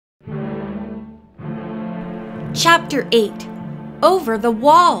Chapter 8. Over the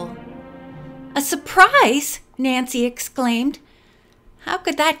Wall. "A surprise!" Nancy exclaimed. "How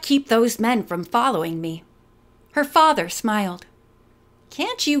could that keep those men from following me?" Her father smiled.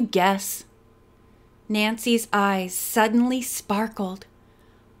 "Can't you guess?" Nancy's eyes suddenly sparkled.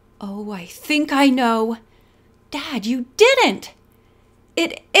 "Oh, I think I know. Dad, you didn't!"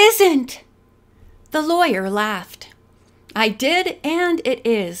 "It isn't!" The lawyer laughed. "I did, and it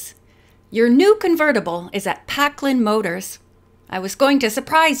is. Your new convertible is at Packlin Motors. I was going to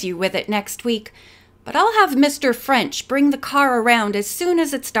surprise you with it next week, but I'll have Mr. French bring the car around as soon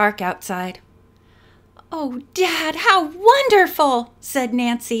as it's dark outside." "Oh, Dad, how wonderful!" said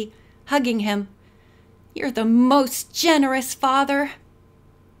Nancy, hugging him. "You're the most generous father."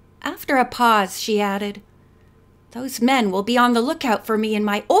 After a pause, she added, "Those men will be on the lookout for me in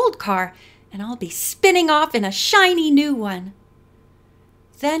my old car, and I'll be spinning off in a shiny new one."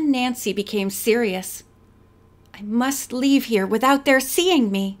 Then Nancy became serious. "I must leave here without their seeing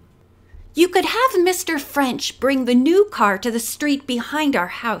me. You could have Mr. French bring the new car to the street behind our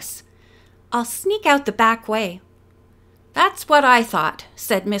house. I'll sneak out the back way." "That's what I thought,"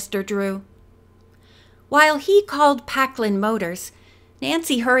 said Mr. Drew. While he called Packlin Motors,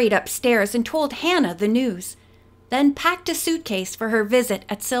 Nancy hurried upstairs and told Hannah the news, then packed a suitcase for her visit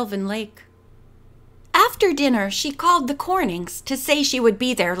at Sylvan Lake. After dinner, she called the Cornings to say she would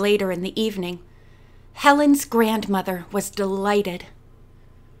be there later in the evening. Helen's grandmother was delighted.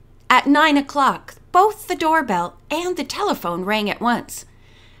 At 9 o'clock, both the doorbell and the telephone rang at once.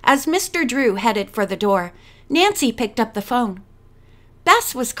 As Mr. Drew headed for the door, Nancy picked up the phone.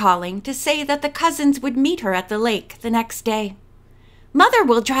 Bess was calling to say that the cousins would meet her at the lake the next day. "Mother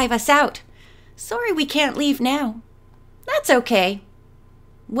will drive us out. Sorry we can't leave now." "That's okay."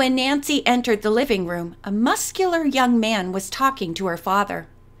 When Nancy entered the living room, a muscular young man was talking to her father.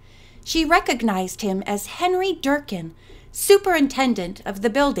 She recognized him as Henry Durkin, superintendent of the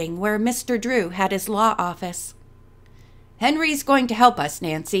building where Mr. Drew had his law office. "Henry's going to help us,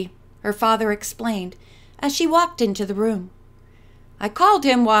 Nancy," her father explained as she walked into the room. "I called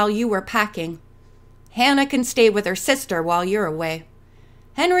him while you were packing. Hannah can stay with her sister while you're away.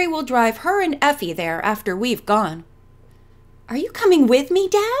 Henry will drive her and Effie there after we've gone." "Are you coming with me,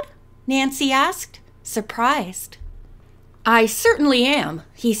 Dad?" Nancy asked, surprised. "I certainly am,"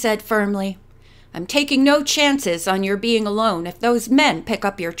 he said firmly. "I'm taking no chances on your being alone if those men pick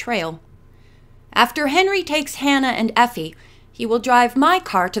up your trail. After Henry takes Hannah and Effie, he will drive my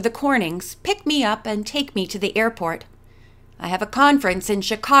car to the Cornings, pick me up, and take me to the airport. I have a conference in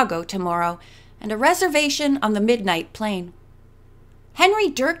Chicago tomorrow and a reservation on the midnight plane." Henry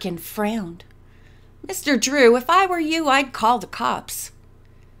Durkin frowned. "Mr. Drew, if I were you, I'd call the cops."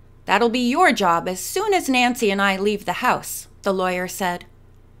 "That'll be your job as soon as Nancy and I leave the house," the lawyer said.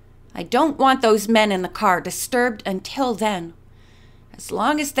 "I don't want those men in the car disturbed until then. As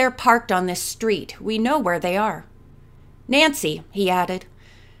long as they're parked on this street, we know where they are. Nancy," he added,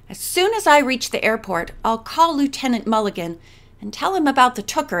 "as soon as I reach the airport, I'll call Lieutenant Mulligan and tell him about the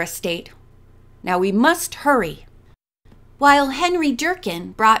Tooker estate. Now we must hurry." While Henry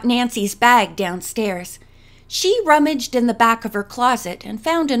Durkin brought Nancy's bag downstairs, she rummaged in the back of her closet and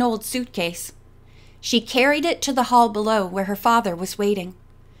found an old suitcase. She carried it to the hall below where her father was waiting.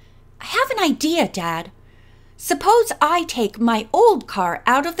 "I have an idea, Dad. Suppose I take my old car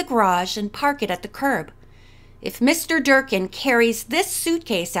out of the garage and park it at the curb. If Mr. Durkin carries this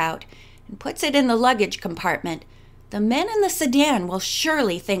suitcase out and puts it in the luggage compartment, the men in the sedan will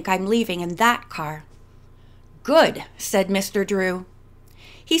surely think I'm leaving in that car." "Good," said Mr. Drew.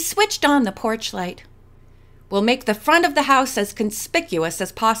 He switched on the porch light. "We'll make the front of the house as conspicuous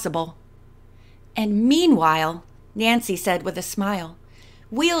as possible." "And meanwhile," Nancy said with a smile,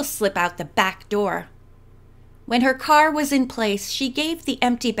 "we'll slip out the back door." When her car was in place, she gave the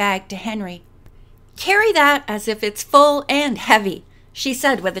empty bag to Henry. "Carry that as if it's full and heavy," she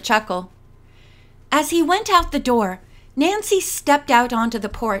said with a chuckle. As he went out the door, Nancy stepped out onto the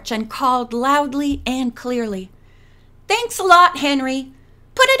porch and called loudly and clearly, "Thanks a lot, Henry.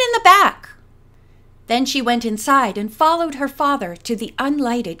 Put it in the back." Then she went inside and followed her father to the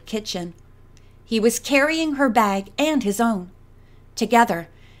unlighted kitchen. He was carrying her bag and his own. Together,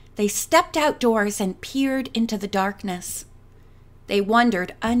 they stepped outdoors and peered into the darkness. They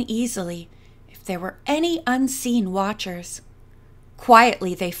wondered uneasily if there were any unseen watchers.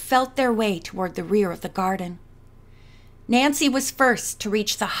 Quietly, they felt their way toward the rear of the garden. Nancy was first to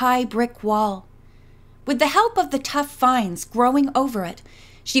reach the high brick wall. With the help of the tough vines growing over it,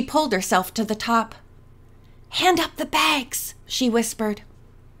 she pulled herself to the top. "Hand up the bags," she whispered.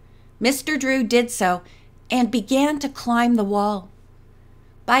 Mr. Drew did so and began to climb the wall.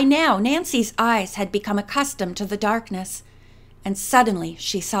 By now, Nancy's eyes had become accustomed to the darkness, and suddenly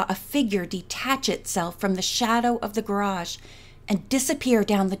she saw a figure detach itself from the shadow of the garage and disappear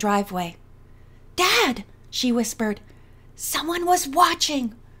down the driveway. "Dad," she whispered, "someone was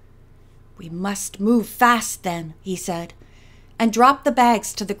watching." "We must move fast then," he said, and dropped the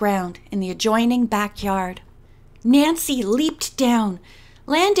bags to the ground in the adjoining backyard. Nancy leaped down,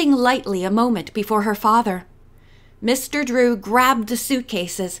 landing lightly a moment before her father. Mr. Drew grabbed the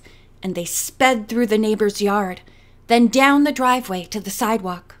suitcases, and they sped through the neighbor's yard, then down the driveway to the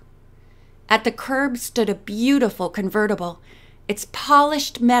sidewalk. At the curb stood a beautiful convertible, its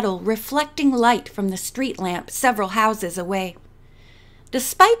polished metal reflecting light from the street lamp several houses away.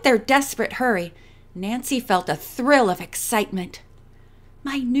 Despite their desperate hurry, Nancy felt a thrill of excitement.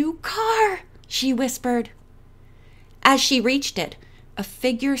 "My new car," she whispered. As she reached it, a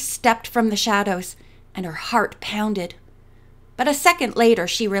figure stepped from the shadows, and her heart pounded. But a second later,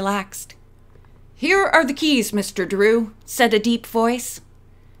 she relaxed. "Here are the keys, Mr. Drew," said a deep voice.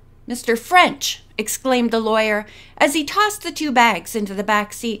 "Mr. French," exclaimed the lawyer as he tossed the 2 bags into the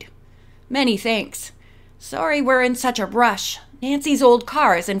back seat. "Many thanks. Sorry we're in such a rush. Nancy's old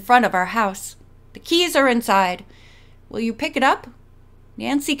car is in front of our house. The keys are inside. Will you pick it up?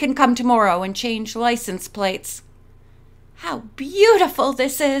 Nancy can come tomorrow and change license plates." "How beautiful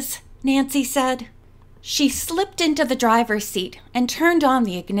this is," Nancy said. She slipped into the driver's seat and turned on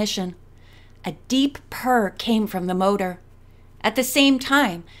the ignition. A deep purr came from the motor. At the same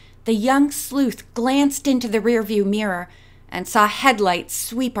time, the young sleuth glanced into the rearview mirror and saw headlights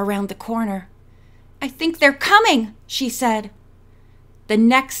sweep around the corner. "I think they're coming," she said. The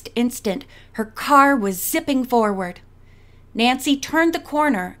next instant, her car was zipping forward. Nancy turned the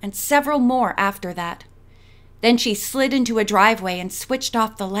corner and several more after that. Then she slid into a driveway and switched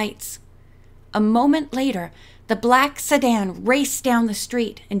off the lights. A moment later, the black sedan raced down the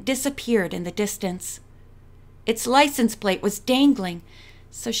street and disappeared in the distance. Its license plate was dangling,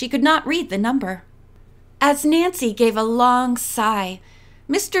 so she could not read the number. As Nancy gave a long sigh,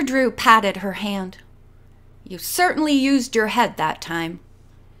 Mr. Drew patted her hand. "You certainly used your head that time."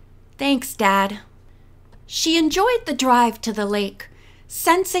 "Thanks, Dad." She enjoyed the drive to the lake,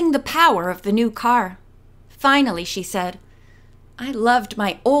 sensing the power of the new car. Finally, she said, "I loved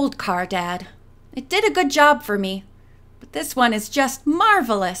my old car, Dad. It did a good job for me, but this one is just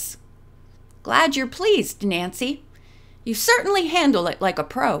marvelous." "Glad you're pleased, Nancy. You certainly handle it like a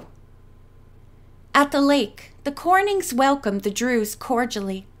pro." At the lake, the Cornings welcomed the Drews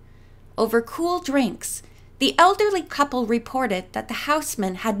cordially. Over cool drinks, the elderly couple reported that the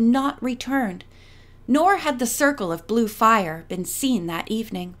houseman had not returned, nor had the circle of blue fire been seen that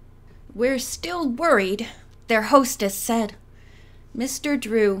evening. "We're still worried," their hostess said. "Mr.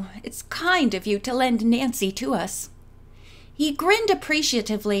 Drew, it's kind of you to lend Nancy to us." He grinned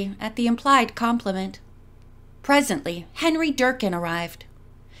appreciatively at the implied compliment. Presently, Henry Durkin arrived.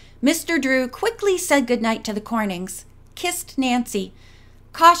 Mr. Drew quickly said goodnight to the Cornings, kissed Nancy,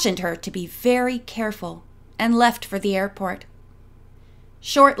 cautioned her to be very careful, and left for the airport.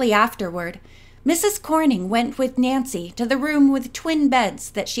 Shortly afterward, Mrs. Corning went with Nancy to the room with twin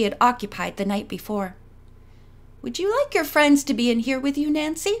beds that she had occupied the night before. "Would you like your friends to be in here with you,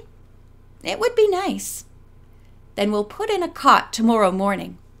 Nancy?" "It would be nice." "Then we'll put in a cot tomorrow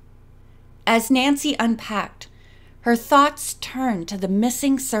morning." As Nancy unpacked, her thoughts turned to the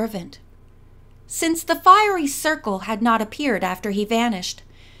missing servant. Since the fiery circle had not appeared after he vanished,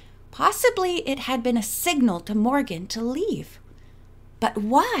 possibly it had been a signal to Morgan to leave. But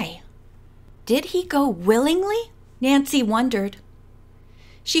why? Did he go willingly? Nancy wondered.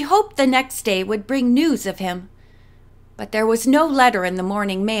 She hoped the next day would bring news of him, but there was no letter in the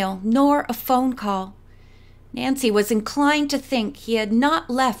morning mail, nor a phone call. Nancy was inclined to think he had not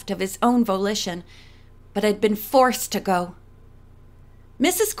left of his own volition, but had been forced to go.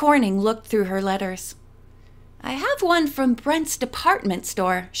 Mrs. Corning looked through her letters. "I have one from Brent's department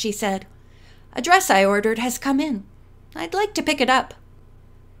store," she said. "A dress I ordered has come in. I'd like to pick it up."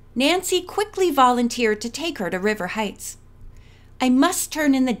 Nancy quickly volunteered to take her to River Heights. "I must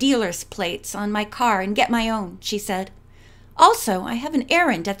turn in the dealer's plates on my car and get my own," she said. "Also, I have an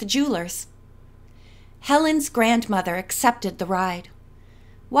errand at the jeweler's." Helen's grandmother accepted the ride.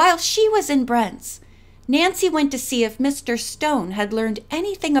 While she was in Brent's, Nancy went to see if Mr. Stone had learned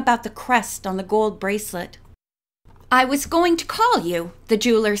anything about the crest on the gold bracelet. "I was going to call you," the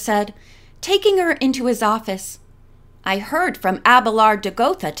jeweler said, taking her into his office. "I heard from Abelard de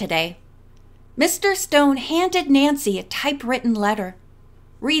Gotha today." Mr. Stone handed Nancy a typewritten letter.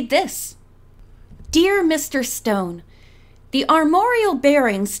 "Read this." "Dear Mr. Stone, the armorial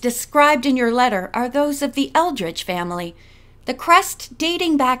bearings described in your letter are those of the Eldridge family. the crest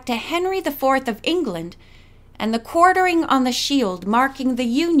dating back to Henry IV of England, and the quartering on the shield marking the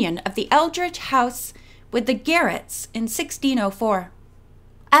union of the Eldridge house with the Garretts in 1604.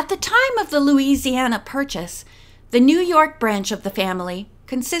 At the time of the Louisiana Purchase, the New York branch of the family,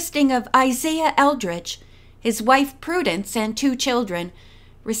 consisting of Isaiah Eldridge, his wife Prudence, and 2 children,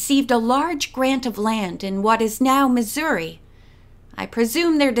 received a large grant of land in what is now Missouri. I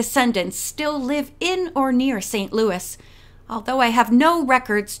presume their descendants still live in or near St. Louis, although I have no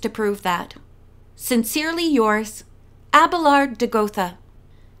records to prove that. Sincerely yours, Abelard de Gotha.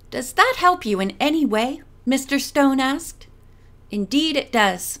 Does that help you in any way? Mr. Stone asked. Indeed it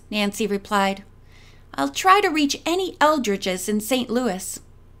does, Nancy replied. I'll try to reach any Eldridges in St. Louis.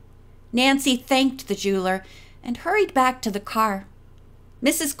 Nancy thanked the jeweler and hurried back to the car.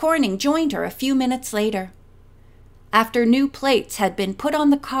 Mrs. Corning joined her a few minutes later. After new plates had been put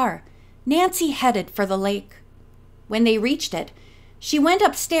on the car, Nancy headed for the lake. When they reached it, she went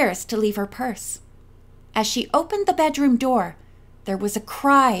upstairs to leave her purse. As she opened the bedroom door, there was a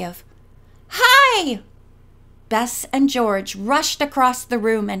cry of, "Hi!" Bess and George rushed across the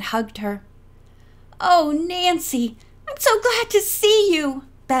room and hugged her. "Oh, Nancy, I'm so glad to see you!"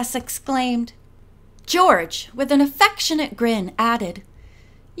 Bess exclaimed. George, with an affectionate grin, added,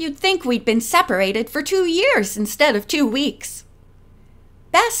 "You'd think we'd been separated for 2 years instead of 2 weeks."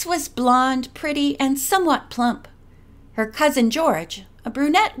 Bess was blonde, pretty, and somewhat plump. Her cousin George, a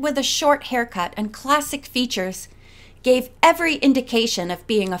brunette with a short haircut and classic features, gave every indication of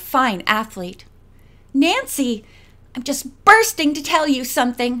being a fine athlete. "Nancy, I'm just bursting to tell you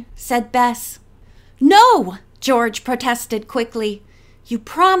something," said Bess. "No!" George protested quickly. "You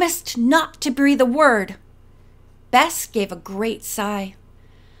promised not to breathe a word." Bess gave a great sigh.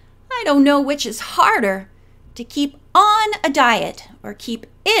 "I don't know which is harder, to keep on a diet or keep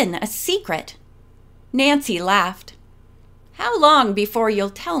in a secret." Nancy laughed. "How long before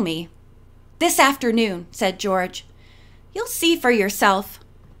you'll tell me?" "This afternoon," said George. "You'll see for yourself."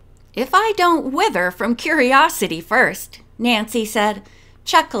 "If I don't wither from curiosity first," Nancy said,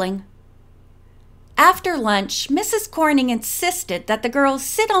 chuckling. After lunch, Mrs. Corning insisted that the girls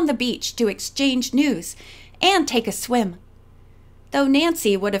sit on the beach to exchange news and take a swim. Though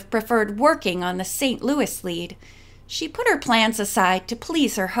Nancy would have preferred working on the St. Louis lead, she put her plans aside to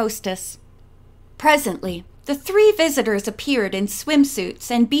please her hostess. Presently, the 3 visitors appeared in swimsuits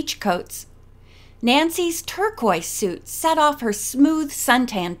and beach coats. Nancy's turquoise suit set off her smooth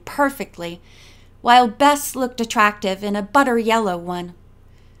suntan perfectly, while Bess looked attractive in a butter yellow one.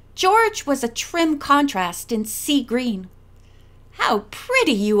 George was a trim contrast in sea green. "How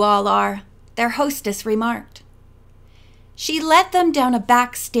pretty you all are," their hostess remarked. She led them down a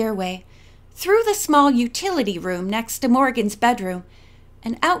back stairway, through the small utility room next to Morgan's bedroom,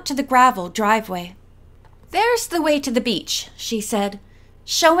 and out to the gravel driveway. "There's the way to the beach," she said,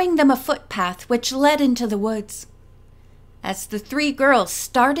 showing them a footpath which led into the woods. As the 3 girls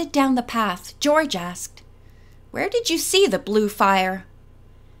started down the path, George asked, "Where did you see the blue fire?"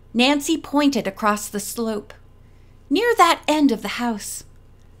 Nancy pointed across the slope. "Near that end of the house."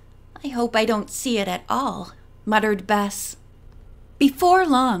 "I hope I don't see it at all," muttered Bess. Before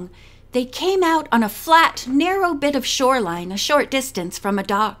long, they came out on a flat, narrow bit of shoreline a short distance from a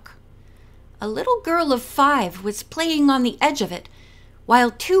dock. A little girl of 5 was playing on the edge of it,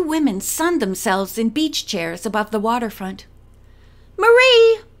 while 2 women sunned themselves in beach chairs above the waterfront.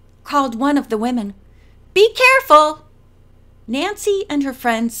 "Marie!" called one of the women. "Be careful!" Nancy and her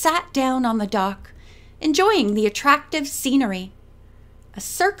friend sat down on the dock, enjoying the attractive scenery. A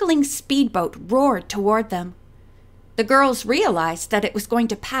circling speedboat roared toward them. The girls realized that it was going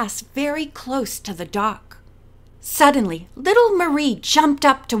to pass very close to the dock. Suddenly, little Marie jumped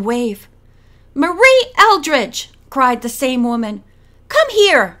up to wave. "Marie Eldridge!" cried the same woman. "Come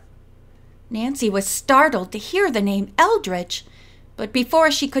here!" Nancy was startled to hear the name Eldridge, but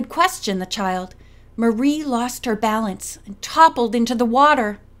before she could question the child, Marie lost her balance and toppled into the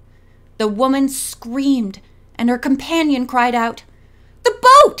water. The woman screamed, and her companion cried out, "The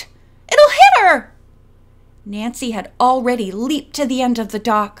boat! It'll hit her!" Nancy had already leaped to the end of the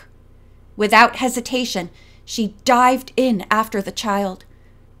dock. Without hesitation, she dived in after the child,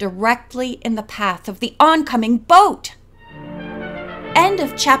 directly in the path of the oncoming boat. End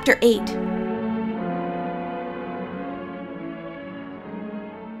of Chapter 8.